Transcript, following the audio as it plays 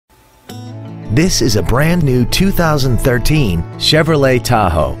This is a brand new 2013 Chevrolet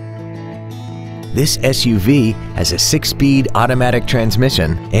Tahoe. This SUV has a 6-speed automatic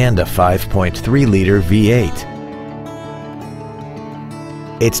transmission and a 5.3-liter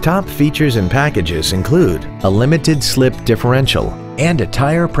V8. Its top features and packages include a limited slip differential and a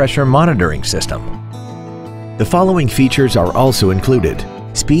tire pressure monitoring system. The following features are also included: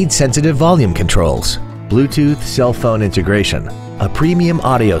 speed-sensitive volume controls, Bluetooth cell phone integration, a premium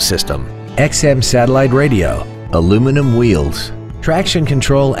audio system, XM satellite radio, aluminum wheels, traction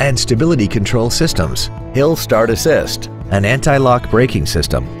control and stability control systems, hill start assist, an anti-lock braking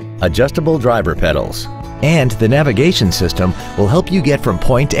system, adjustable driver pedals, and the navigation system will help you get from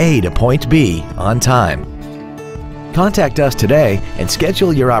point A to point B on time. Contact us today and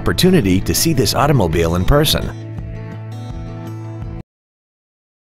schedule your opportunity to see this automobile in person.